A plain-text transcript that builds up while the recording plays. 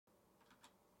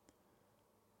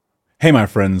Hey, my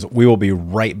friends, we will be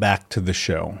right back to the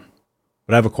show.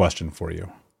 But I have a question for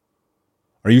you.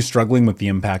 Are you struggling with the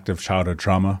impact of childhood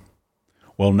trauma?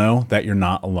 Well, know that you're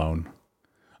not alone.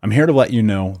 I'm here to let you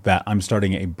know that I'm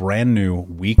starting a brand new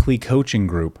weekly coaching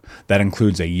group that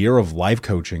includes a year of live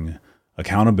coaching,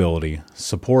 accountability,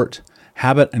 support,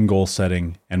 habit and goal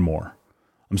setting, and more.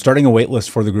 I'm starting a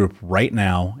waitlist for the group right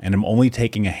now, and I'm only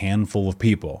taking a handful of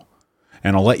people.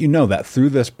 And I'll let you know that through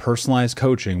this personalized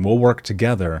coaching, we'll work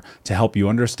together to help you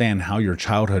understand how your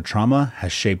childhood trauma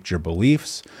has shaped your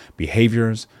beliefs,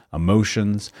 behaviors,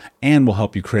 emotions, and will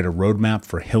help you create a roadmap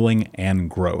for healing and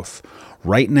growth.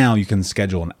 Right now, you can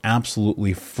schedule an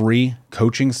absolutely free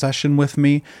coaching session with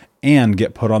me and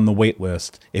get put on the wait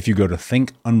list if you go to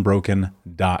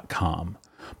thinkunbroken.com.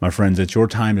 My friends, it's your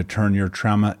time to turn your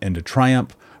trauma into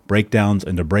triumph, breakdowns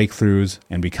into breakthroughs,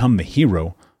 and become the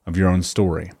hero of your own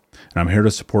story. And I'm here to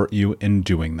support you in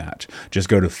doing that. Just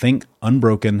go to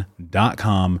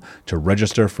thinkunbroken.com to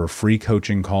register for a free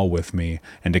coaching call with me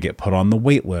and to get put on the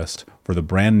wait list for the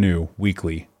brand new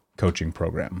weekly coaching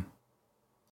program.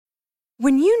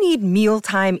 When you need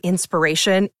mealtime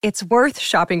inspiration, it's worth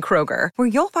shopping Kroger, where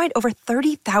you'll find over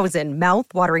 30,000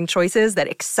 mouth-watering choices that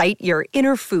excite your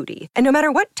inner foodie. And no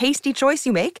matter what tasty choice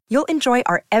you make, you'll enjoy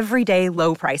our everyday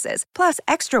low prices, plus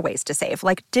extra ways to save,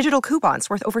 like digital coupons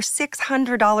worth over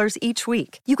 $600 each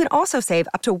week. You can also save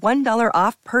up to $1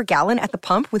 off per gallon at the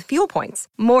pump with fuel points.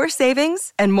 More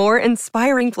savings and more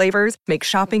inspiring flavors make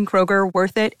shopping Kroger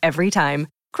worth it every time.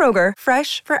 Kroger,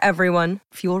 fresh for everyone.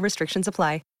 Fuel restrictions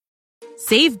apply.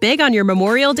 Save big on your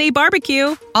Memorial Day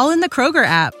barbecue, all in the Kroger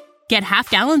app. Get half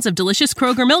gallons of delicious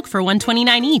Kroger milk for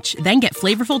 $1.29 each. Then get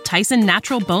flavorful Tyson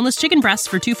natural boneless chicken breasts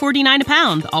for $2.49 a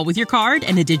pound, all with your card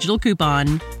and a digital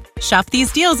coupon. Shop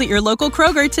these deals at your local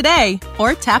Kroger today,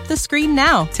 or tap the screen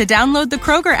now to download the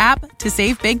Kroger app to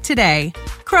save big today.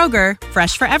 Kroger,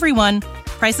 fresh for everyone.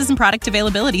 Prices and product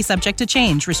availability subject to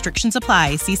change. Restrictions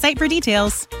apply. See site for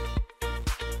details.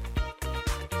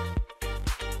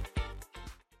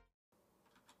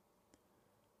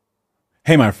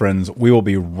 Hey, my friends, we will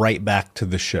be right back to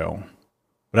the show.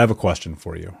 But I have a question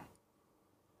for you.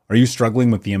 Are you struggling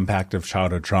with the impact of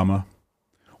childhood trauma?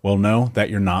 Well, know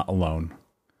that you're not alone.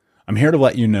 I'm here to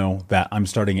let you know that I'm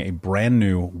starting a brand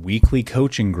new weekly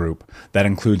coaching group that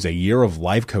includes a year of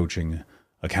live coaching,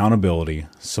 accountability,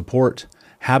 support,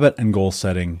 habit and goal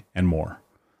setting, and more.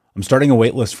 I'm starting a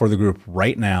waitlist for the group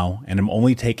right now, and I'm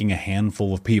only taking a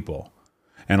handful of people.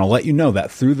 And I'll let you know that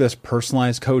through this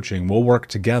personalized coaching, we'll work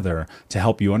together to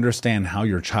help you understand how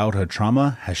your childhood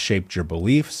trauma has shaped your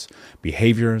beliefs,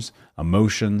 behaviors,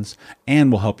 emotions, and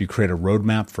will help you create a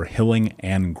roadmap for healing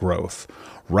and growth.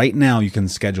 Right now, you can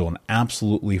schedule an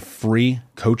absolutely free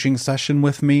coaching session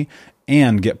with me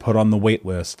and get put on the wait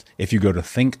list if you go to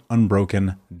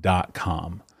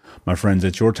thinkunbroken.com. My friends,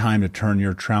 it's your time to turn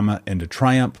your trauma into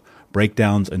triumph,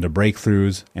 breakdowns into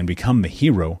breakthroughs, and become the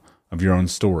hero of your own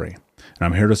story. And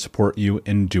I'm here to support you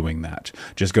in doing that.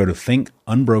 Just go to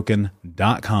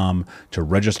thinkunbroken.com to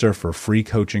register for a free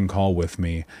coaching call with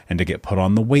me and to get put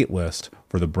on the wait list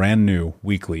for the brand new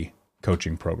weekly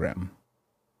coaching program.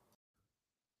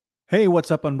 Hey,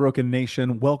 what's up, Unbroken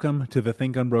Nation? Welcome to the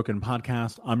Think Unbroken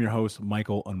podcast. I'm your host,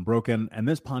 Michael Unbroken, and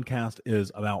this podcast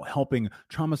is about helping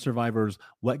trauma survivors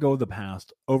let go of the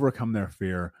past, overcome their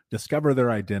fear, discover their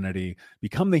identity,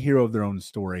 become the hero of their own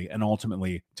story, and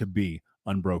ultimately to be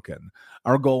unbroken.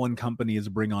 Our goal and company is to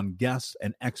bring on guests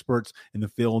and experts in the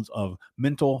fields of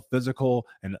mental, physical,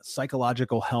 and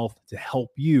psychological health to help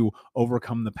you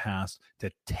overcome the past, to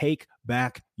take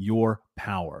back your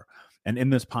power. And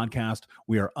in this podcast,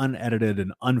 we are unedited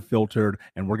and unfiltered,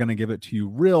 and we're going to give it to you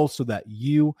real so that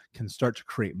you can start to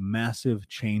create massive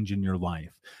change in your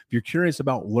life. If you're curious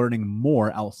about learning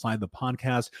more outside the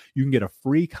podcast, you can get a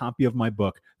free copy of my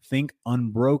book, Think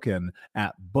Unbroken,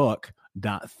 at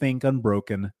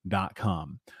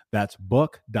book.thinkunbroken.com. That's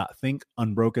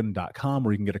book.thinkunbroken.com,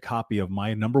 where you can get a copy of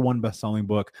my #1 best-selling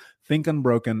book, Think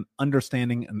Unbroken: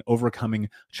 Understanding and Overcoming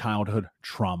Childhood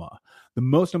Trauma. The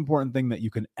most important thing that you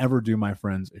can ever do, my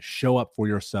friends, is show up for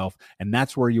yourself, and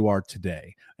that's where you are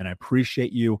today. And I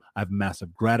appreciate you. I have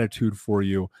massive gratitude for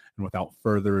you. And without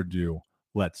further ado,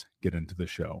 let's get into the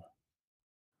show.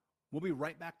 We'll be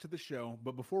right back to the show,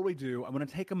 but before we do, I want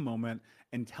to take a moment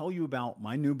and tell you about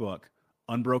my new book,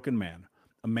 Unbroken Man,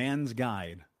 A Man's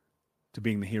Guide to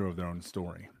Being the Hero of Their Own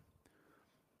Story.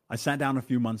 I sat down a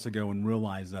few months ago and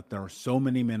realized that there are so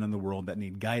many men in the world that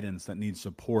need guidance, that need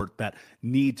support, that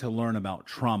need to learn about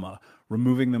trauma,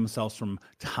 removing themselves from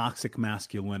toxic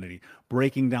masculinity,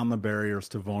 breaking down the barriers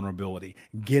to vulnerability,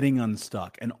 getting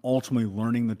unstuck, and ultimately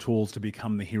learning the tools to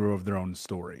become the hero of their own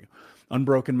story.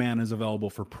 Unbroken Man is available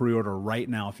for pre-order right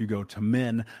now if you go to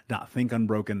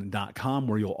men.thinkunbroken.com,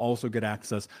 where you'll also get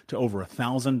access to over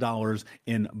 $1,000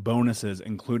 in bonuses,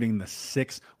 including the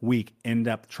 6-week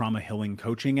in-depth trauma healing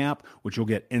coaching app, which you'll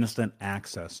get instant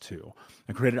access to.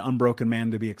 I created Unbroken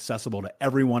Man to be accessible to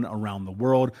everyone around the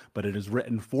world, but it is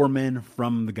written for men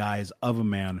from the guise of a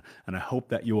man, and I hope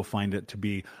that you will find it to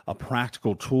be a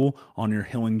practical tool on your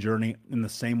healing journey in the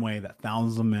same way that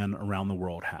thousands of men around the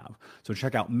world have. So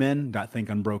check out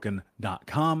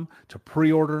men.thinkunbroken.com to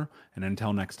pre-order, and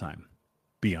until next time,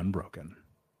 be unbroken.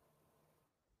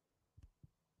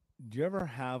 Do you ever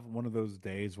have one of those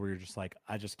days where you're just like,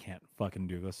 I just can't fucking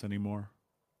do this anymore?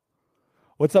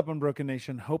 What's up, Unbroken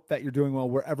Nation? Hope that you're doing well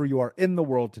wherever you are in the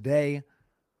world today.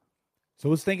 So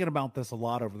I was thinking about this a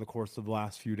lot over the course of the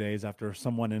last few days after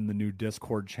someone in the new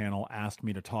Discord channel asked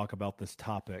me to talk about this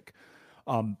topic.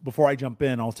 Before I jump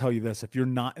in, I'll tell you this. If you're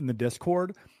not in the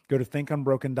Discord, go to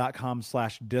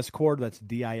thinkunbroken.com/Discord. That's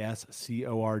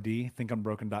DISCORD,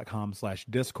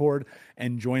 thinkunbroken.com/Discord,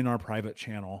 and join our private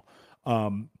channel.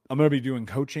 I'm going to be doing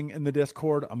coaching in the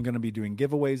Discord. I'm going to be doing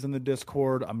giveaways in the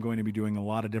Discord. I'm going to be doing a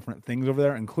lot of different things over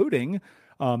there, including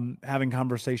having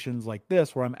conversations like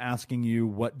this where I'm asking you,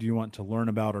 what do you want to learn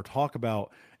about or talk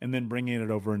about, and then bringing it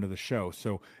over into the show.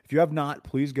 So if you have not,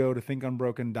 please go to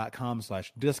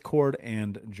thinkunbroken.com/Discord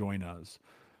and join us.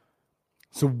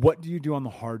 So what do you do on the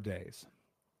hard days?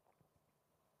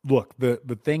 Look,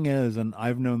 the thing is, and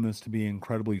I've known this to be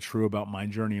incredibly true about my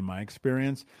journey and my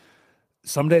experience,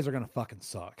 some days are going to fucking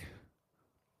suck.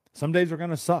 Some days are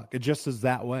going to suck. It just is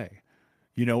that way.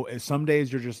 You know, some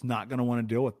days you're just not going to want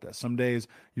to deal with this. Some days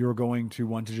you're going to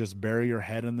want to just bury your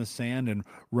head in the sand and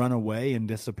run away and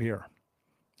disappear.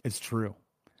 It's true.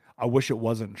 I wish it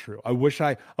wasn't true. I wish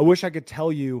I could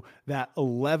tell you that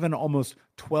 11, almost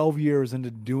 12 years into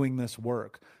doing this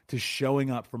work, to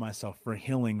showing up for myself, for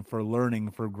healing, for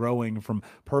learning, for growing, from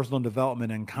personal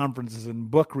development and conferences and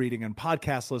book reading and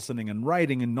podcast listening and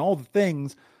writing and all the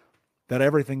things, that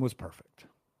everything was perfect.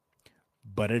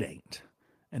 But it ain't.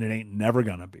 And it ain't never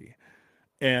gonna be.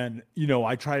 And, you know,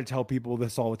 I try to tell people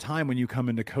this all the time when you come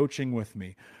into coaching with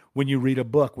me, when you read a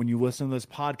book, when you listen to this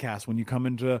podcast, when you come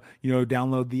into, you know,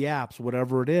 download the apps,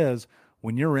 whatever it is,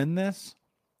 when you're in this,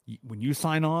 when you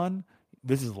sign on,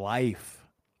 this is life.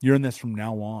 You're in this from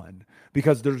now on,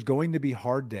 because there's going to be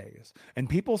hard days. And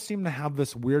people seem to have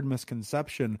this weird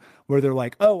misconception where they're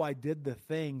like, oh, I did the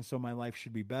thing, so my life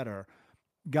should be better.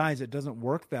 Guys, it doesn't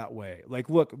work that way. Like,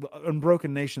 look,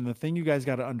 Unbroken Nation, the thing you guys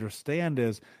got to understand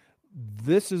is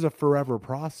this is a forever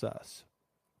process.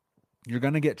 You're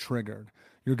going to get triggered.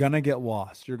 You're going to get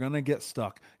lost. You're going to get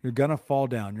stuck. You're going to fall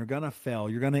down. You're going to fail.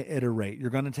 You're going to iterate.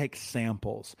 You're going to take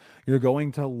samples. You're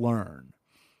going to learn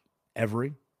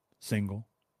every single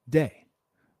day.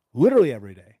 Literally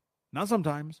every day. Not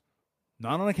sometimes,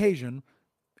 not on occasion,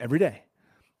 every day.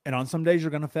 And on some days you're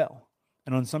going to fail.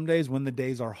 And on some days when the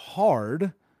days are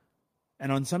hard,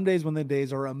 and on some days when the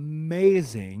days are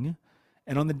amazing,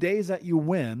 and on the days that you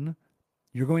win,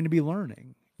 you're going to be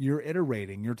learning. You're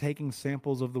iterating. You're taking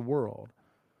samples of the world.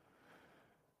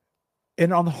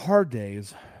 And on the hard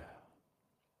days,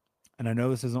 and I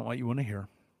know this isn't what you want to hear,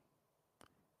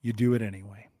 you do it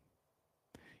anyway.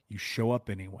 You show up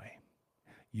anyway.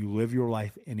 You live your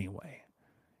life anyway.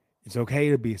 It's okay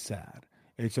to be sad.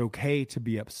 It's okay to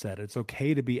be upset. It's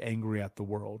okay to be angry at the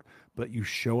world, but you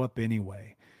show up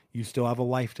anyway. You still have a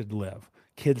life to live,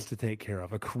 kids to take care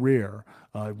of, a career,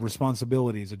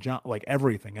 responsibilities, a job, like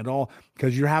everything at all.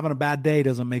 Because you're having a bad day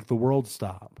doesn't make the world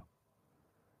stop.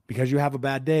 Because you have a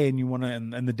bad day and you want to,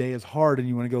 and the day is hard and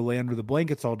you want to go lay under the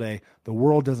blankets all day, the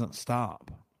world doesn't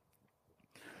stop.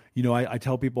 You know, I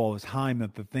tell people all the time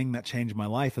that the thing that changed my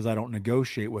life is I don't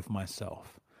negotiate with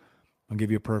myself. I'll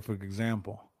give you a perfect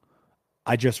example.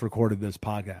 I just recorded this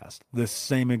podcast, this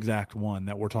same exact one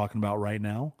that we're talking about right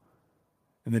now,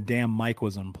 and the damn mic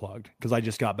was unplugged because I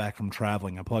just got back from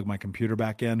traveling. I plugged my computer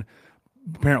back in,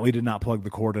 apparently did not plug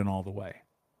the cord in all the way.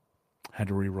 Had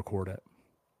to re-record it.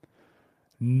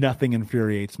 Nothing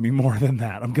infuriates me more than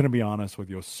that. I'm going to be honest with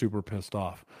you. I was super pissed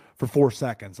off for 4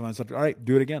 seconds. And I said, all right,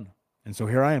 do it again. And so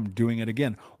here I am doing it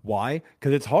again. Why?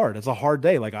 Because it's hard. It's a hard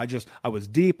day. Like I was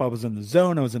deep. I was in the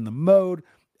zone. I was in the mode.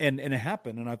 And it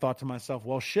happened. And I thought to myself,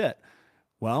 well, shit.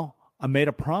 Well, I made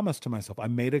a promise to myself. I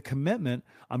made a commitment.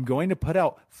 I'm going to put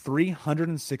out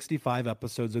 365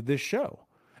 episodes of this show.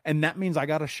 And that means I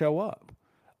got to show up.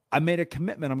 I made a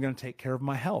commitment. I'm going to take care of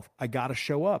my health. I got to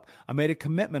show up. I made a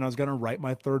commitment. I was going to write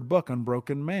my third book,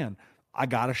 Unbroken Man. I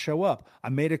got to show up. I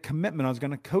made a commitment. I was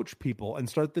going to coach people and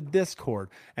start the Discord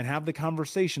and have the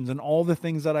conversations and all the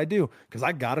things that I do because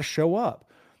I got to show up.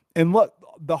 And look,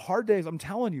 the hard days, I'm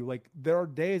telling you, like there are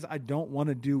days I don't want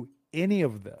to do any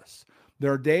of this.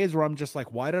 There are days where I'm just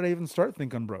like, why did I even start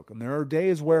Think Unbroken? There are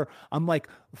days where I'm like,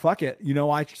 fuck it.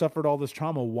 I suffered all this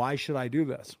trauma. Why should I do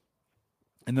this?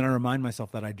 And then I remind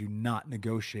myself that I do not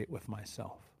negotiate with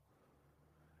myself.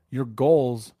 Your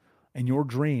goals and your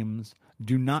dreams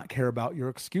do not care about your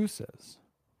excuses.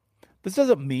 This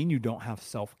doesn't mean you don't have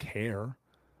self-care.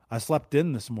 I slept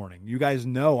in this morning. You guys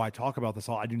know I talk about this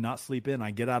all. I do not sleep in.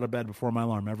 I get out of bed before my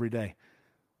alarm every day,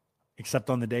 except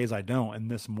on the days I don't.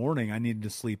 And this morning I needed to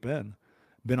sleep in.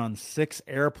 Been on 6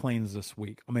 airplanes this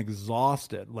week. I'm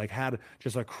exhausted. Like had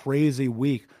just a crazy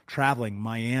week traveling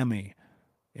Miami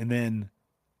and then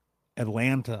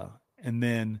Atlanta and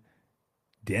then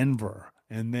Denver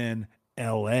and then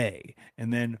LA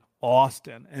and then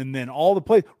Austin and then all the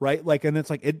places, right? Like, and it's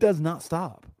like, it does not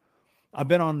stop. I've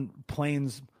been on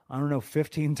planes,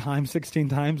 15 times, 16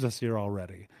 times this year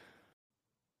already.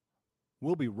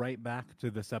 We'll be right back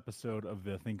to this episode of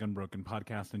the Think Unbroken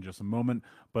podcast in just a moment,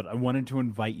 but I wanted to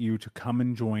invite you to come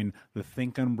and join the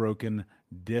Think Unbroken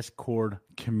Discord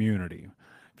community.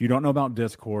 If you don't know about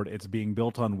Discord, it's being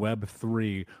built on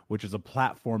Web3, which is a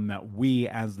platform that we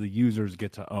as the users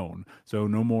get to own. So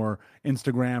no more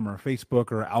Instagram or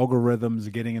Facebook or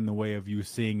algorithms getting in the way of you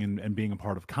seeing and being a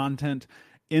part of content.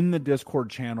 In the Discord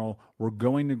channel, we're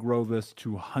going to grow this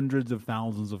to hundreds of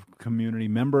thousands of community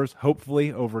members,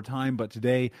 hopefully over time. But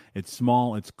today it's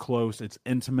small, it's close, it's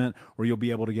intimate, where you'll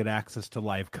be able to get access to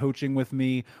live coaching with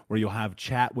me, where you'll have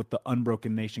chat with the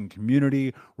Unbroken Nation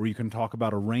community, where you can talk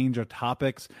about a range of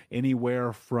topics,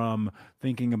 anywhere from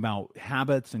thinking about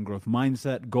habits and growth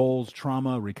mindset, goals,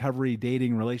 trauma, recovery,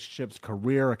 dating, relationships,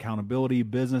 career, accountability,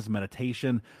 business,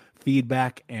 meditation,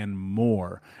 feedback, and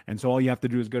more. And so all you have to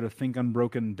do is go to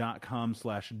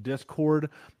thinkunbroken.com/Discord.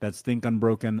 That's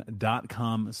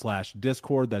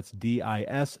thinkunbroken.com/Discord. That's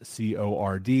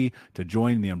DISCORD to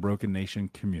join the Unbroken Nation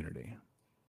community.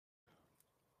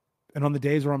 And on the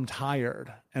days where I'm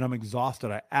tired and I'm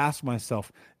exhausted, I ask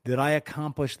myself, did I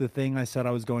accomplish the thing I said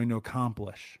I was going to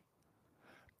accomplish?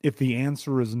 If the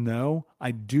answer is no, I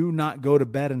do not go to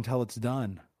bed until it's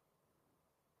done.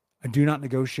 I do not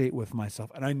negotiate with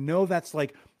myself. And I know that's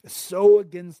like so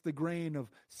against the grain of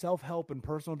self-help and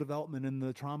personal development in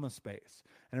the trauma space.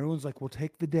 And everyone's like, well,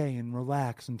 take the day and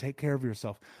relax and take care of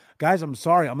yourself. Guys, I'm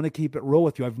sorry. I'm going to keep it real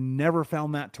with you. I've never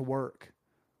found that to work.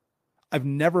 I've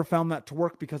never found that to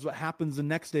work because what happens the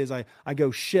next day is I go,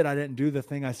 shit, I didn't do the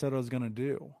thing I said I was going to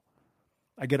do.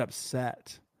 I get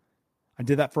upset. I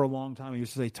did that for a long time. I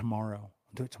used to say tomorrow. I'll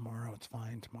do it tomorrow. It's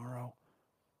fine tomorrow.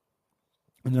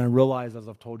 And then I realized, as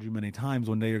I've told you many times,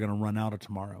 one day you're going to run out of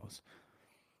tomorrows.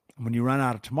 And when you run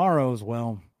out of tomorrows,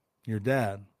 well, you're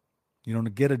dead. You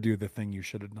don't get to do the thing you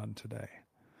should have done today.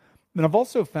 And I've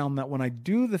also found that when I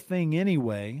do the thing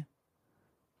anyway,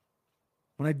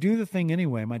 my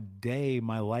day,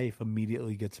 my life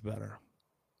immediately gets better.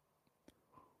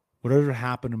 Whatever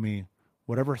happened to me,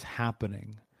 whatever's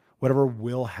happening, whatever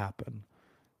will happen,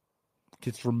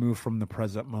 gets removed from the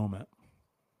present moment.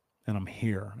 And I'm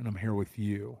here with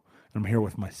you, and I'm here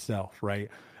with myself,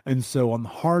 right? And so on the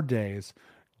hard days,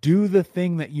 do the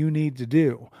thing that you need to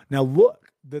do. Now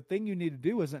look, the thing you need to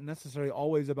do isn't necessarily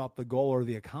always about the goal or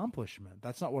the accomplishment.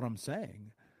 That's not what I'm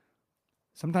saying.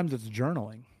 Sometimes it's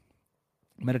journaling,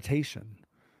 meditation,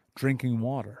 drinking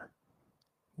water,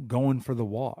 going for the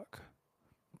walk,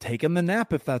 taking the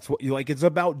nap if that's what you like. It's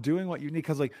about doing what you need,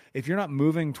 because like if you're not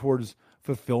moving towards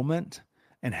fulfillment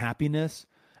and happiness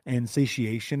and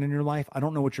satiation in your life, I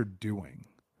don't know what you're doing,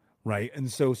 right?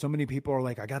 And so many people are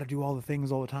like, I got to do all the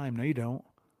things all the time. No, you don't.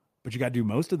 But you got to do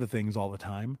most of the things all the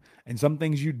time. And some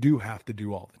things you do have to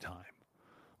do all the time.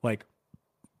 Like,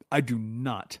 I do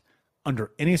not,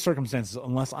 under any circumstances,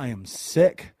 unless I am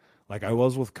sick, like I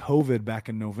was with COVID back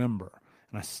in November,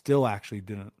 and I still actually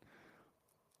didn't,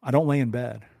 I don't lay in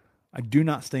bed. I do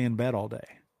not stay in bed all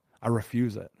day. I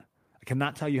refuse it. I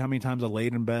cannot tell you how many times I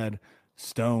laid in bed,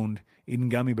 stoned, eating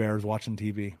gummy bears, watching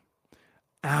TV.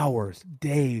 Hours,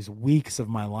 days, weeks of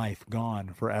my life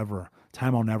gone forever.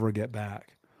 Time I'll never get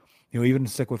back. Even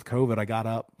sick with COVID, I got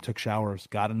up, took showers,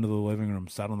 got into the living room,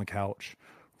 sat on the couch,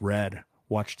 read,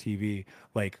 watched TV,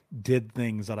 like did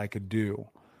things that I could do.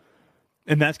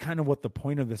 And that's kind of what the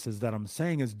point of this is that I'm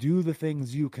saying is do the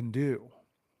things you can do.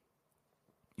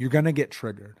 You're going to get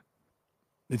triggered.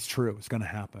 It's true. It's going to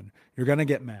happen. You're going to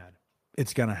get mad.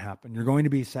 It's going to happen. You're going to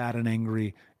be sad and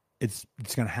angry. It's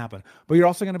going to happen. But you're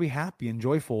also going to be happy and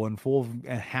joyful and full of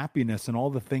happiness and all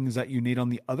the things that you need on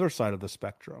the other side of the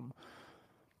spectrum.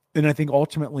 And I think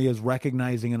ultimately is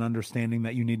recognizing and understanding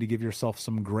that you need to give yourself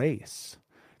some grace.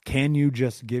 Can you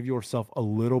just give yourself a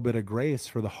little bit of grace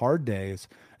for the hard days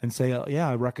and say, yeah,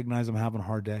 I recognize I'm having a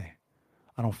hard day.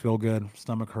 I don't feel good.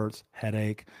 Stomach hurts,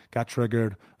 headache, got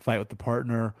triggered, fight with the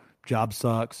partner, job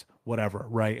sucks, whatever,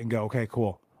 right? And go, okay,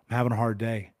 cool. I'm having a hard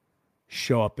day.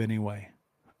 Show up anyway.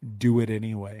 Do it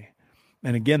anyway.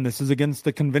 And again, this is against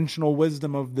the conventional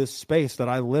wisdom of this space that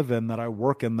I live in, that I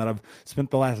work in, that I've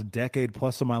spent the last decade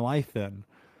plus of my life in.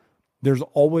 There's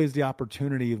always the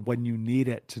opportunity when you need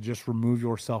it to just remove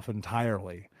yourself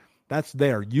entirely. That's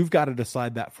there. You've got to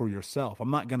decide that for yourself.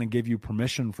 I'm not going to give you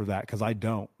permission for that because I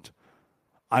don't.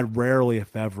 I rarely,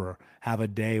 if ever, have a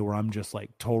day where I'm just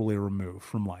like totally removed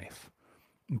from life.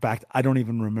 In fact, I don't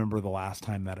even remember the last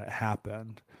time that it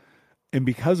happened. And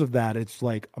because of that, it's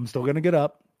like, I'm still going to get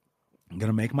up. I'm going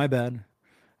to make my bed,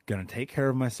 going to take care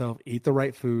of myself, eat the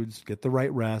right foods, get the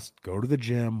right rest, go to the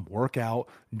gym, work out,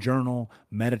 journal,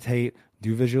 meditate,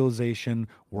 do visualization,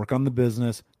 work on the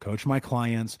business, coach my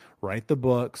clients, write the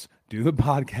books, do the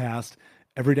podcast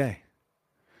every day.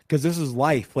 Because this is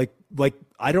life. Like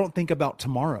I don't think about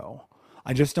tomorrow.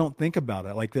 I just don't think about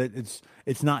it. Like that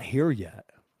it's not here yet.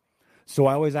 So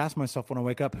I always ask myself when I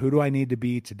wake up, who do I need to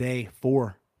be today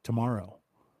for tomorrow?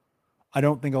 I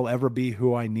don't think I'll ever be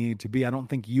who I need to be. I don't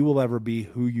think you will ever be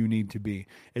who you need to be.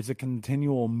 It's a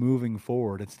continual moving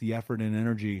forward. It's the effort and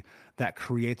energy that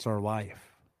creates our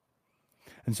life.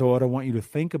 And so what I want you to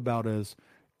think about is,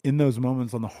 in those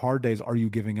moments on the hard days, are you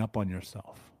giving up on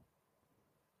yourself?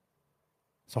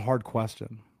 It's a hard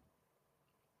question.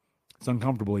 It's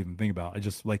uncomfortable to even think about. I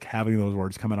just like having those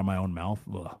words come out of my own mouth.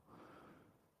 Ugh.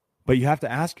 But you have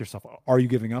to ask yourself, are you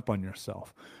giving up on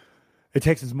yourself? It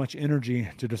takes as much energy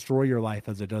to destroy your life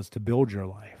as it does to build your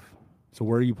life. So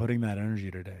where are you putting that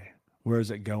energy today? Where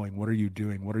is it going? What are you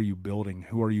doing? What are you building?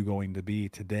 Who are you going to be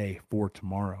today for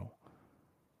tomorrow?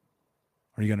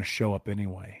 Are you going to show up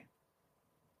anyway?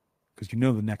 Because you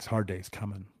know the next hard day is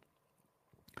coming.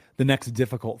 The next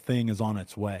difficult thing is on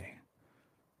its way.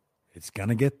 It's going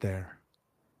to get there.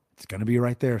 It's going to be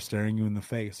right there staring you in the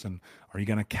face. And are you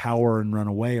going to cower and run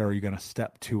away, or are you going to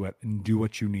step to it and do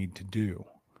what you need to do?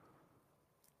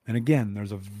 And again,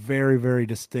 there's a very, very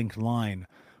distinct line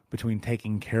between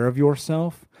taking care of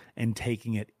yourself and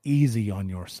taking it easy on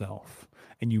yourself.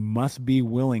 And you must be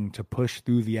willing to push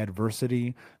through the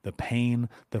adversity, the pain,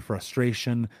 the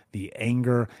frustration, the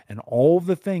anger, and all of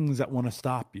the things that want to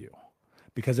stop you.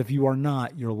 Because if you are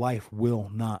not, your life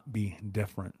will not be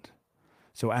different.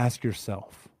 So ask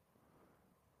yourself,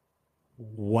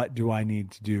 what do I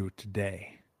need to do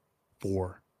today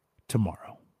for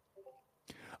tomorrow?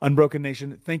 Unbroken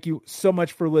Nation, thank you so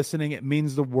much for listening. It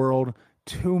means the world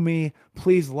to me.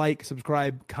 Please like,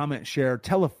 subscribe, comment, share,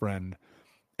 tell a friend.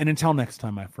 And until next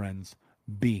time, my friends,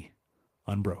 be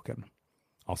unbroken.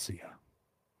 I'll see you.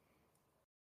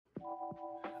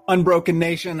 Unbroken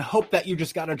Nation, hope that you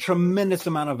just got a tremendous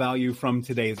amount of value from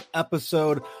today's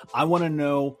episode. I want to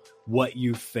know what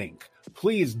you think.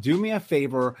 Please do me a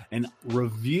favor and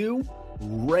review,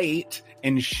 rate,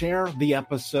 and share the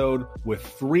episode with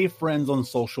 3 friends on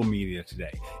social media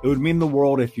today. It would mean the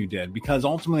world if you did, because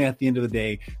ultimately at the end of the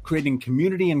day, creating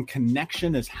community and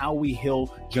connection is how we heal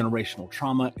generational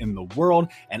trauma in the world.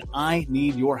 And I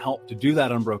need your help to do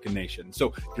that, Unbroken Nation.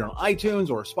 So if you're on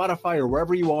iTunes or Spotify or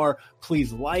wherever you are,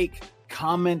 please like,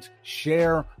 comment,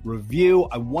 share, review.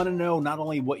 I want to know not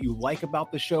only what you like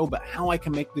about the show, but how I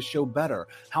can make the show better,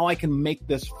 how I can make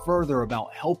this further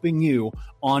about helping you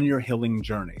on your healing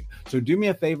journey. So do me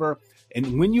a favor,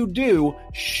 and when you do,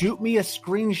 shoot me a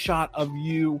screenshot of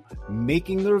you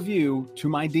making the review to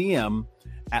my DM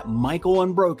at Michael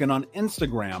Unbroken on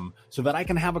Instagram, so that I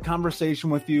can have a conversation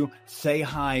with you, say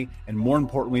hi, and more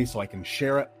importantly, so I can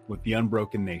share it with the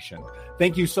Unbroken Nation.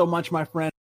 Thank you so much, my friend.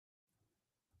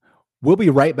 We'll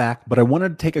be right back, but I wanted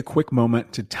to take a quick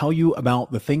moment to tell you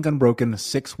about the Think Unbroken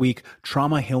 6-week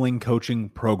trauma healing coaching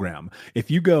program. If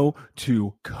you go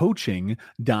to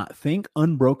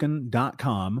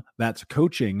coaching.thinkunbroken.com, that's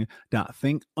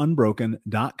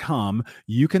coaching.thinkunbroken.com,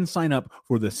 you can sign up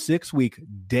for the 6-week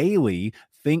daily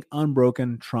Think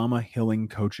Unbroken Trauma Healing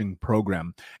Coaching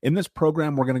Program. In this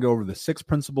program, we're going to go over the 6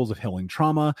 principles of healing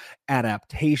trauma,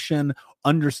 adaptation,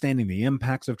 understanding the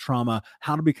impacts of trauma,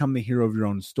 how to become the hero of your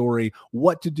own story,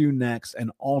 what to do next,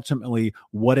 and ultimately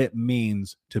what it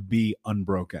means to be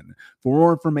unbroken. For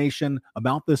more information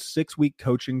about this 6-week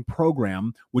coaching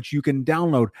program, which you can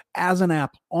download as an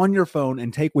app on your phone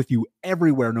and take with you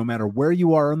everywhere, no matter where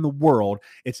you are in the world,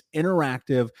 it's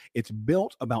interactive. It's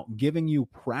built about giving you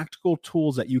practical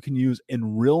tools that you can use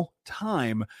in real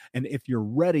time. And if you're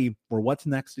ready for what's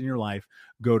next in your life,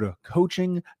 go to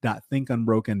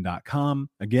coaching.thinkunbroken.com.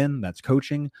 Again, that's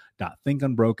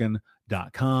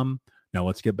coaching.thinkunbroken.com. Now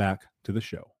let's get back to the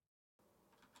show.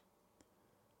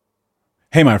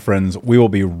 Hey, my friends, we will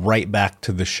be right back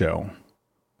to the show.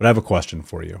 But I have a question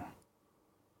for you.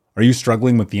 Are you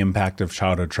struggling with the impact of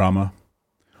childhood trauma?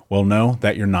 Well, know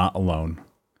that you're not alone.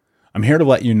 I'm here to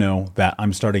let you know that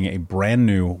I'm starting a brand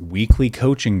new weekly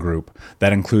coaching group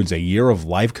that includes a year of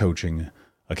live coaching,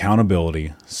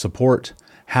 accountability, support,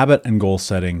 habit and goal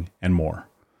setting, and more.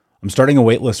 I'm starting a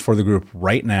waitlist for the group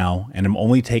right now, and I'm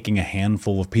only taking a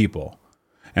handful of people.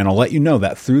 And I'll let you know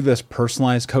that through this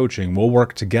personalized coaching, we'll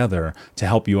work together to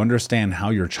help you understand how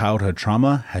your childhood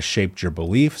trauma has shaped your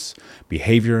beliefs,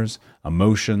 behaviors,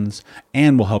 emotions,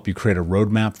 and will help you create a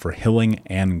roadmap for healing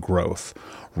and growth.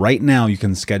 Right now, you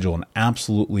can schedule an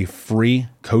absolutely free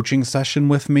coaching session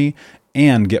with me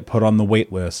and get put on the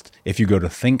wait list if you go to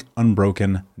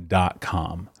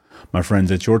thinkunbroken.com. My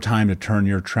friends, it's your time to turn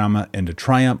your trauma into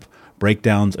triumph,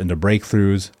 breakdowns into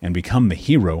breakthroughs, and become the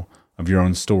hero of your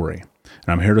own story.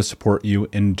 And I'm here to support you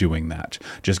in doing that.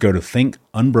 Just go to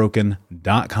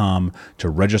thinkunbroken.com to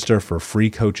register for a free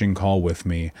coaching call with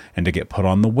me and to get put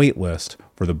on the wait list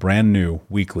for the brand new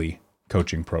weekly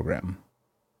coaching program.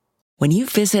 When you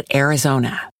visit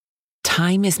Arizona,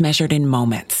 time is measured in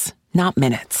moments, not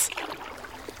minutes.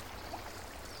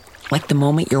 Like the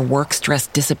moment your work stress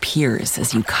disappears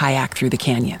as you kayak through the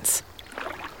canyons.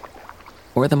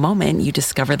 Or the moment you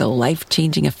discover the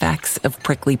life-changing effects of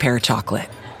prickly pear chocolate.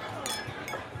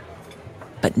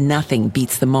 But nothing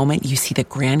beats the moment you see the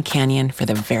Grand Canyon for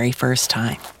the very first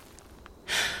time.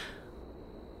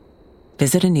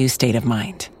 Visit a new state of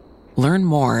mind. Learn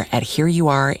more at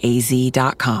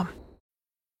hereyouareaz.com.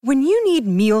 When you need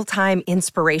mealtime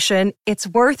inspiration, it's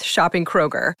worth shopping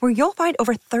Kroger, where you'll find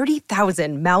over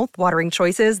 30,000 mouth-watering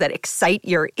choices that excite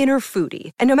your inner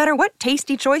foodie. And no matter what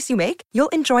tasty choice you make, you'll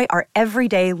enjoy our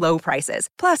everyday low prices,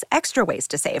 plus extra ways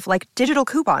to save, like digital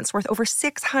coupons worth over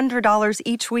 $600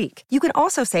 each week. You can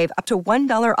also save up to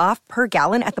 $1 off per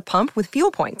gallon at the pump with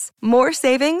fuel points. More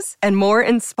savings and more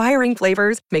inspiring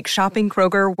flavors make shopping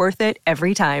Kroger worth it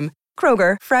every time.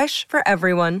 Kroger, fresh for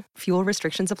everyone. Fuel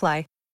restrictions apply.